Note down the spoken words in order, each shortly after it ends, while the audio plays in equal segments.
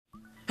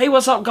Hey,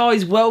 what's up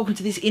guys? Welcome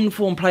to this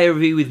Inform player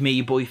review with me,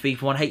 your boy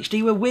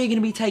FIFA1HD, where we're going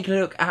to be taking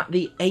a look at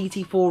the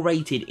 84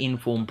 rated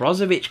Inform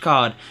Brozovic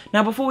card.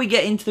 Now before we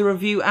get into the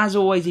review, as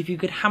always, if you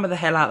could hammer the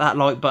hell out that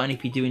like button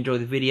if you do enjoy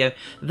the video,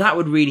 that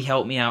would really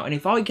help me out. And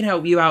if I can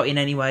help you out in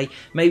any way,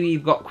 maybe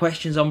you've got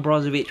questions on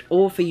Brozovic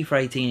or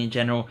FIFA 18 in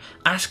general,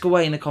 ask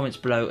away in the comments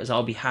below as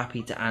I'll be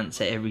happy to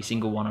answer every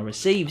single one I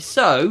receive.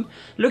 So,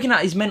 looking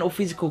at his mental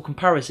physical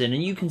comparison,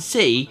 and you can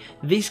see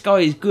this guy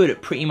is good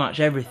at pretty much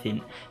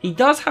everything. He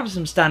does have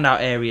some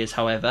standout areas,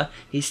 however.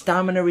 His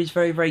stamina is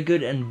very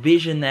good, and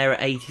vision there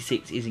at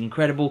 86 is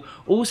incredible.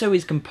 Also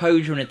his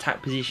composure and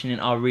attack positioning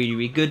are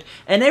really good,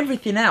 and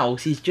everything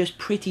else is just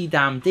pretty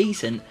damn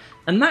decent.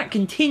 And that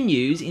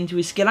continues into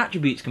his skill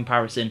attributes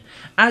comparison.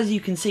 As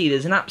you can see,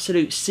 there's an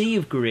absolute sea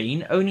of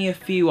green, only a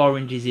few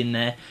oranges in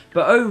there,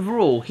 but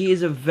overall he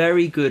is a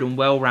very good and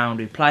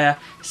well-rounded player.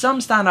 Some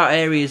standout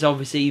areas,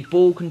 obviously,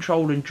 ball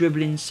control and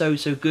dribbling so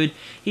good.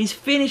 His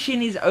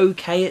finishing is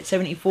okay at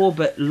 74,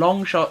 but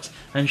long shots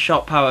and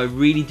shot power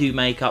really do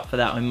make up for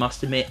that, I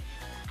must admit.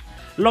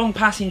 Long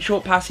passing,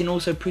 short passing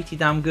also pretty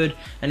damn good,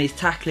 and his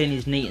tackling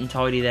is neat and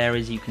tidy there,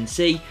 as you can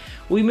see.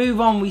 We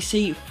move on, we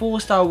see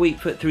 4-star weak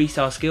foot,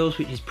 3-star skills,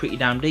 which is pretty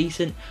damn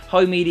decent.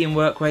 High medium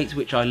work rates,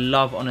 which I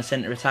love on a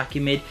centre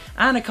attacking mid,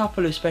 and a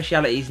couple of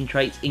specialities and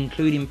traits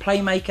including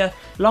playmaker,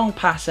 long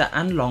passer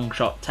and long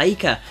shot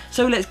taker.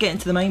 So let's get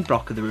into the main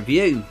block of the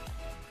review.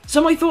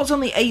 So my thoughts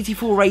on the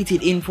 84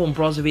 rated Inform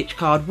Brozovic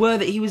card were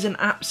that he was an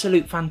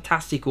absolute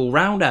fantastic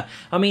all-rounder.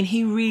 I mean,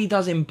 he really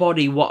does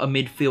embody what a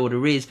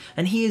midfielder is,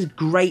 and he is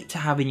great to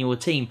have in your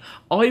team.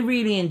 I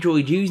really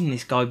enjoyed using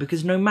this guy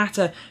because no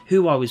matter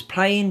who I was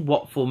playing,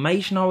 what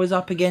formation I was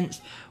up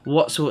against,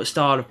 what sort of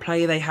style of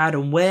play they had,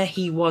 and where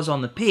he was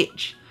on the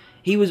pitch,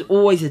 he was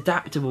always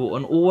adaptable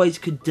and always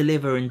could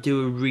deliver and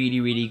do a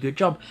really good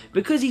job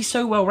because he's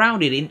so well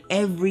rounded in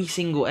every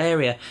single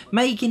area,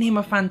 making him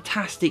a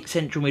fantastic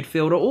central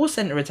midfielder or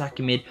centre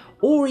attacking mid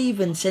or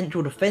even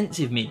central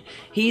defensive mid.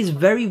 He is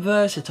very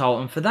versatile,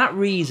 and for that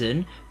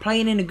reason,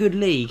 playing in a good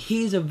league,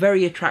 he is a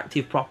very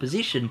attractive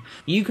proposition.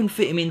 You can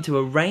fit him into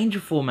a range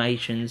of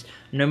formations.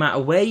 No matter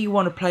where you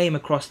want to play him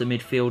across the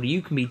midfield,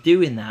 you can be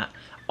doing that.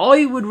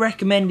 I would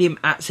recommend him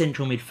at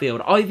central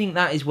midfield. I think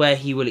that is where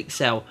he will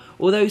excel.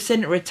 Although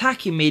centre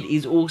attacking mid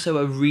is also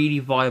a really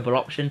viable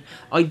option,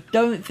 I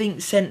don't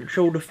think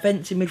central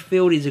defensive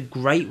midfield is a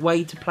great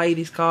way to play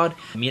this card.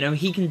 You know,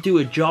 he can do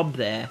a job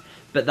there,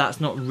 but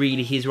that's not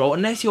really his role.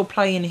 Unless you're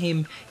playing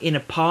him in a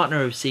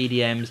partner of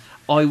CDMs,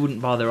 I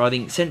wouldn't bother. I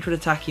think central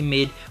attacking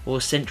mid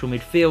or central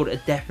midfield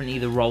are definitely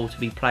the role to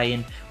be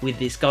playing with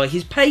this guy.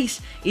 His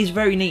pace is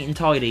very neat and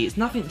tidy. It's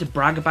nothing to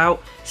brag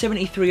about.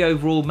 73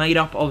 overall, made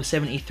up of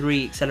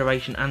 73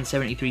 acceleration and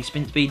 73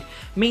 sprint speed,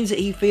 means that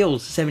he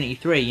feels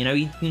 73. You know,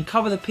 he can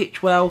cover the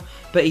pitch well,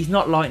 but he's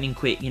not lightning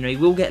quick. You know, he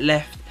will get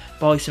left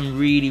by some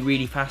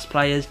really fast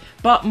players,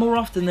 but more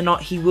often than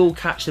not he will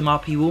catch them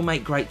up, he will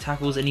make great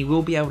tackles, and he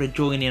will be able to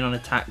join in on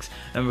attacks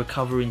and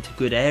recover into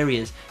good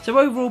areas. So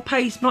overall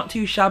pace, not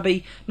too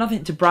shabby,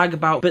 nothing to brag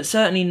about, but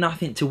certainly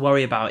nothing to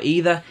worry about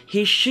either.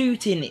 His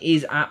shooting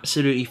is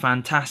absolutely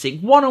fantastic.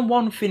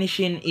 One-on-one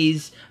finishing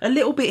is a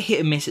little bit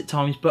hit and miss at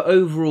times, but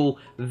overall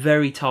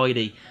very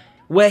tidy.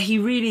 Where he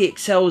really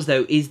excels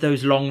though is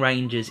those long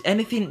ranges.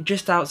 Anything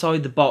just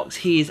outside the box,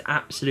 he is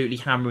absolutely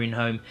hammering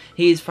home.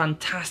 He is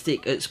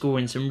fantastic at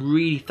scoring some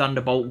really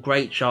thunderbolt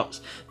great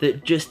shots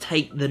that just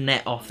take the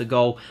net off the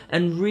goal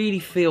and really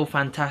feel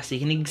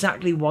fantastic, and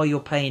exactly why you're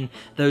paying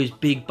those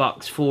big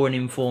bucks for an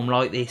Inform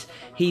like this.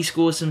 He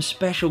scores some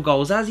special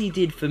goals, as he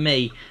did for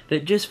me,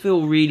 that just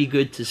feel really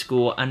good to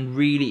score and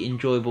really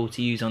enjoyable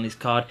to use on this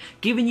card,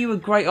 giving you a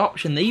great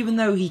option that even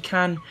though he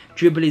can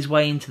dribble his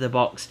way into the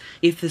box,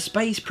 if the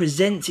space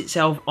presents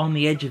itself on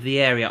the edge of the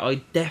area, I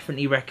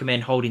definitely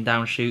recommend holding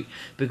down shoot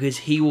because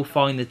he will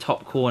find the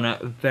top corner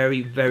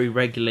very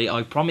regularly,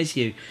 I promise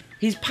you.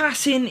 His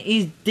passing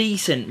is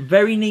decent,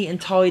 very neat and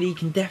tidy,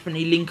 can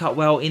definitely link up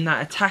well in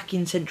that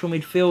attacking central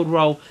midfield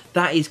role.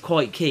 That is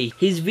quite key.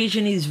 His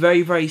vision is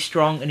very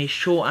strong, and his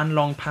short and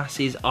long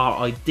passes are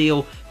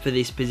ideal for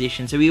this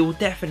position, so he will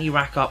definitely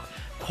rack up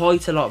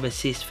quite a lot of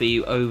assists for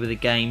you over the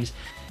games.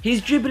 His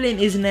dribbling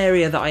is an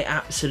area that I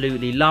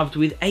absolutely loved.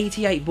 With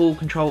 88 ball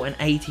control and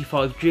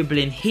 85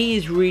 dribbling, he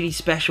is really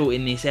special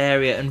in this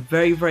area and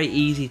very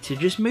easy to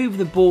just move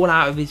the ball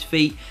out of his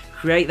feet,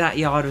 create that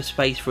yard of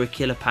space for a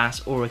killer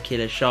pass or a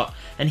killer shot,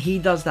 and he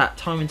does that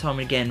time and time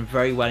again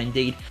very well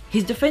indeed.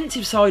 His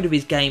defensive side of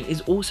his game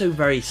is also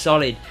very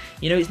solid.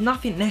 You know, it's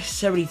nothing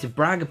necessarily to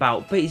brag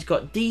about, but he's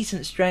got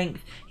decent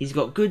strength, he's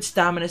got good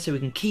stamina so he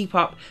can keep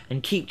up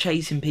and keep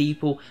chasing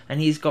people, and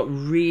he's got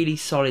really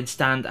solid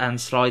stand and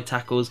slide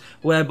tackles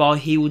whereby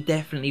he will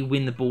definitely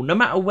win the ball. No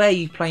matter where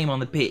you play him on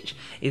the pitch,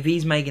 if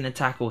he's making a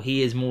tackle,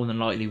 he is more than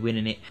likely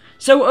winning it.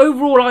 So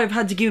overall I've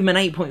had to give him an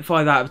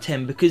 8.5 out of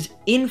 10 because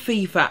in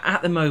FIFA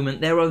at the moment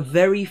there are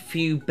very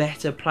few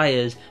better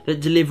players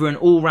that deliver an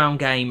all-round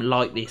game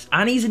like this,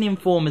 and he's an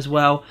Inform as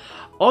well.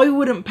 I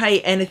wouldn't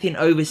pay anything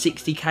over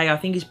 60k. I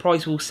think his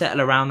price will settle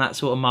around that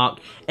sort of mark.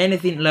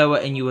 Anything lower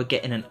and you are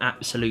getting an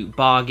absolute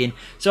bargain.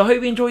 So I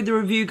hope you enjoyed the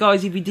review,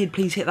 guys. If you did,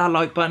 please hit that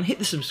like button, hit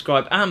the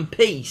subscribe, and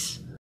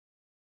peace.